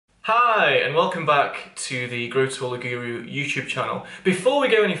Hi and welcome back to the Grow Taller Guru YouTube channel. Before we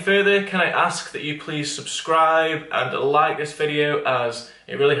go any further, can I ask that you please subscribe and like this video, as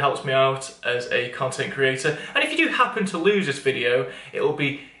it really helps me out as a content creator. And if you do happen to lose this video, it will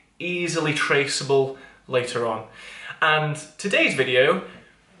be easily traceable later on. And today's video,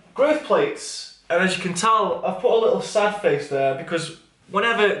 growth plates. And as you can tell, I've put a little sad face there because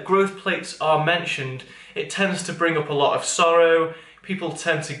whenever growth plates are mentioned, it tends to bring up a lot of sorrow. People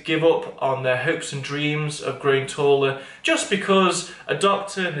tend to give up on their hopes and dreams of growing taller just because a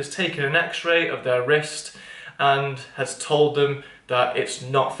doctor has taken an x-ray of their wrist and has told them that it's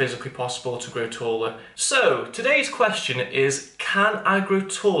not physically possible to grow taller. So today's question is, can I grow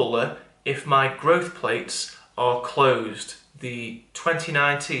taller if my growth plates are closed? The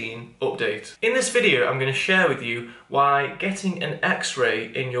 2019 update. In this video, I'm going to share with you why getting an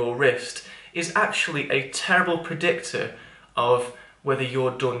x-ray in your wrist is actually a terrible predictor of whether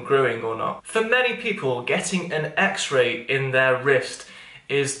you're done growing or not. For many people, getting an x-ray in their wrist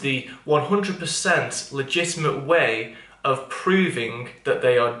is the 100% legitimate way of proving that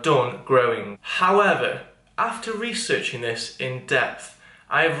they are done growing. However, after researching this in depth,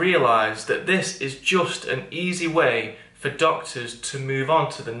 I have realised that this is just an easy way for doctors to move on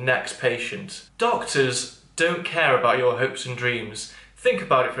to the next patient. Doctors don't care about your hopes and dreams. Think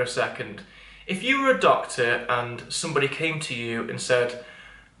about it for a second. If you were a doctor and somebody came to you and said,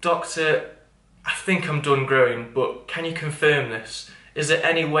 "Doctor, I think I'm done growing, but can you confirm this? Is there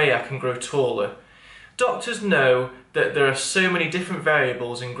any way I can grow taller?" Doctors know that there are so many different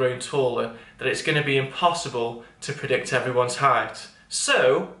variables in growing taller that it's going to be impossible to predict everyone's height.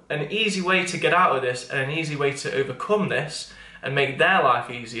 So, an easy way to get out of this and an easy way to overcome this and make their life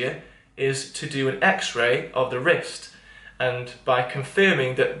easier is to do an x-ray of the wrist. And by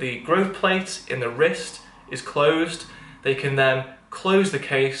confirming that the growth plate in the wrist is closed, they can then close the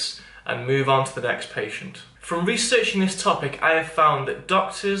case and move on to the next patient. From researching this topic, I have found that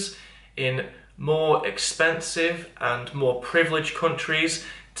doctors in more expensive and more privileged countries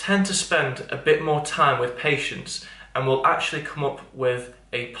tend to spend a bit more time with patients and will actually come up with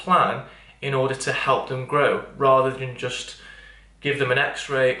a plan in order to help them grow, rather than just give them an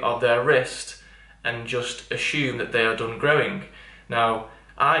x-ray of their wrist and just assume that they are done growing. Now,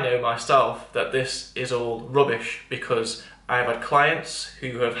 I know myself that this is all rubbish because I've had clients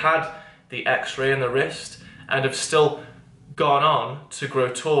who have had the x-ray in the wrist and have still gone on to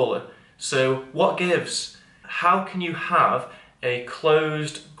grow taller. So what gives? How can you have a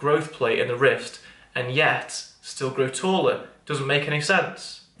closed growth plate in the wrist and yet still grow taller? Doesn't make any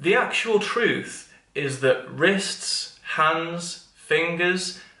sense. The actual truth is that wrists, hands,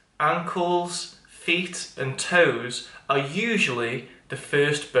 fingers, ankles, feet and toes are usually the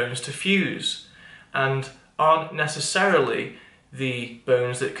first bones to fuse and aren't necessarily the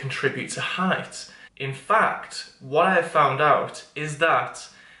bones that contribute to height. In fact, what I have found out is that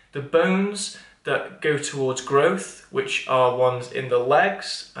the bones that go towards growth, which are ones in the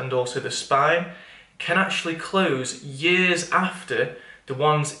legs and also the spine, can actually close years after the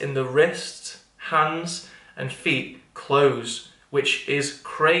ones in the wrists, hands and feet close, which is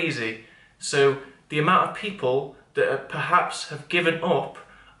crazy. So the amount of people that perhaps have given up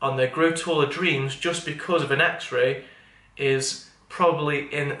on their grow taller dreams just because of an x-ray is probably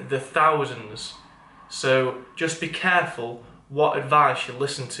in the thousands. So just be careful what advice you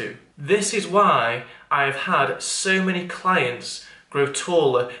listen to. This is why I have had so many clients grow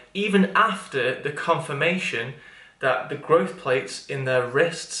taller even after the confirmation that the growth plates in their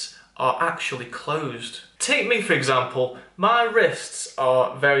wrists are actually closed. Take me for example. My wrists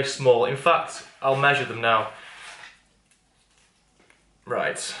are very small. In fact, I'll measure them now.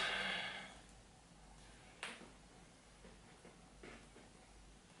 Right.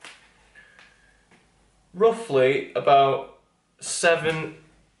 Roughly about seven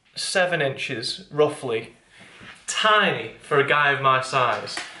inches, roughly. Tiny for a guy of my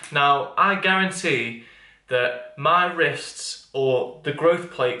size. Now, I guarantee that my wrists, or the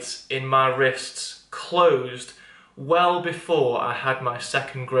growth plates in my wrists, closed well before I had my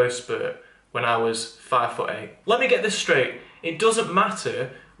second growth spurt when I was 5'8". Let me get this straight. It doesn't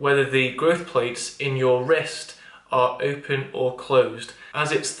matter whether the growth plates in your wrist are open or closed,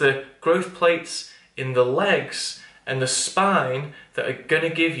 as it's the growth plates in the legs and the spine that are going to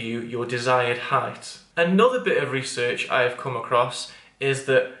give you your desired height. Another bit of research I have come across is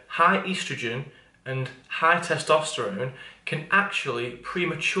that high estrogen and high testosterone can actually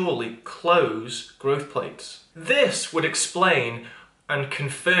prematurely close growth plates. This would explain and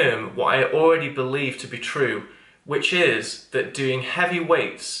confirm what I already believe to be true, which is that doing heavy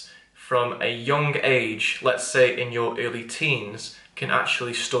weights from a young age, let's say in your early teens, can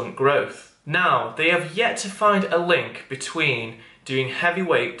actually stunt growth. Now, they have yet to find a link between doing heavy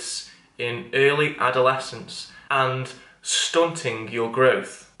weights in early adolescence and stunting your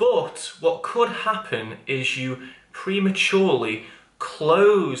growth. But what could happen is you prematurely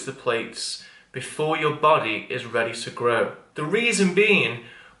close the plates before your body is ready to grow. The reason being,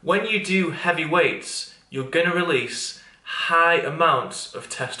 when you do heavy weights, you're going to release high amounts of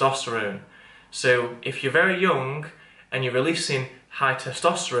testosterone. So if you're very young and you're releasing high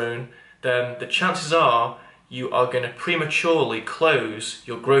testosterone, then the chances are you are going to prematurely close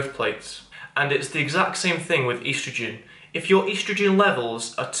your growth plates. And it's the exact same thing with estrogen. If your estrogen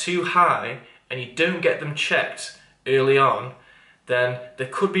levels are too high and you don't get them checked early on, then there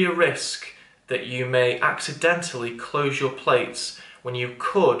could be a risk that you may accidentally close your plates when you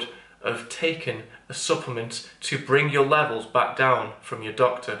could have taken a supplement to bring your levels back down from your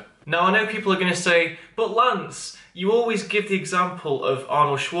doctor. Now, I know people are going to say, but Lance, you always give the example of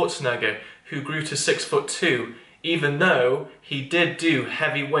Arnold Schwarzenegger, who grew to 6'2", even though he did do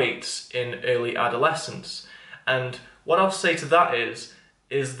heavy weights in early adolescence. And what I'll say to that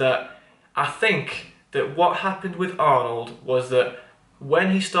is that I think that what happened with Arnold was that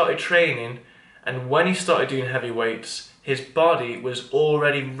when he started training and when he started doing heavy weights, his body was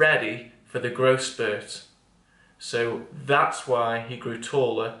already ready for the growth spurt. So that's why he grew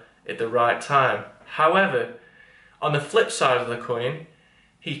taller at the right time. However, on the flip side of the coin,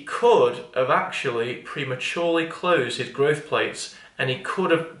 he could have actually prematurely closed his growth plates, and he could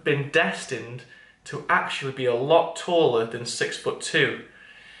have been destined to actually be a lot taller than 6'2".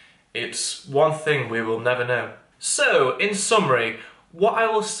 It's one thing we will never know. So, in summary, what I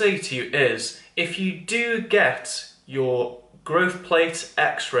will say to you is, if you do get your growth plate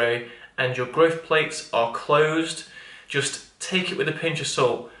x-ray and your growth plates are closed, just take it with a pinch of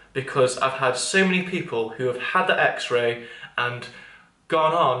salt, because I've had so many people who have had the x-ray and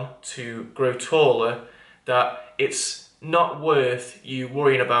gone on to grow taller that it's not worth you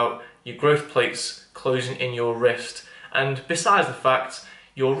worrying about your growth plates closing in your wrist. And besides the fact,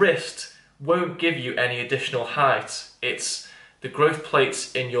 your wrist won't give you any additional height. It's the growth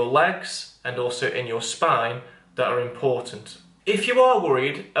plates in your legs and also in your spine that are important. If you are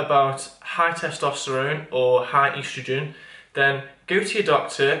worried about high testosterone or high estrogen, then go to your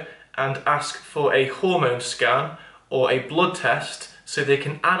doctor and ask for a hormone scan or a blood test so they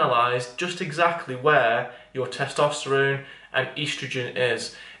can analyse just exactly where your testosterone and estrogen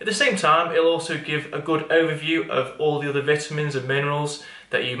is. At the same time, it'll also give a good overview of all the other vitamins and minerals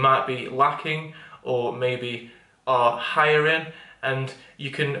that you might be lacking or maybe are higher in, and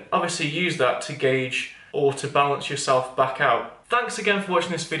you can obviously use that to gauge or to balance yourself back out. Thanks again for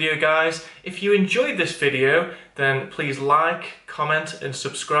watching this video, guys. If you enjoyed this video, then please like, comment and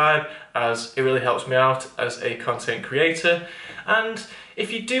subscribe, as it really helps me out as a content creator. And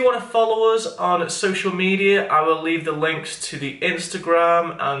if you do want to follow us on social media, I will leave the links to the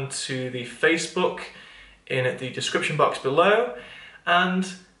Instagram and to the Facebook in the description box below.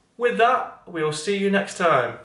 And with that, we'll see you next time.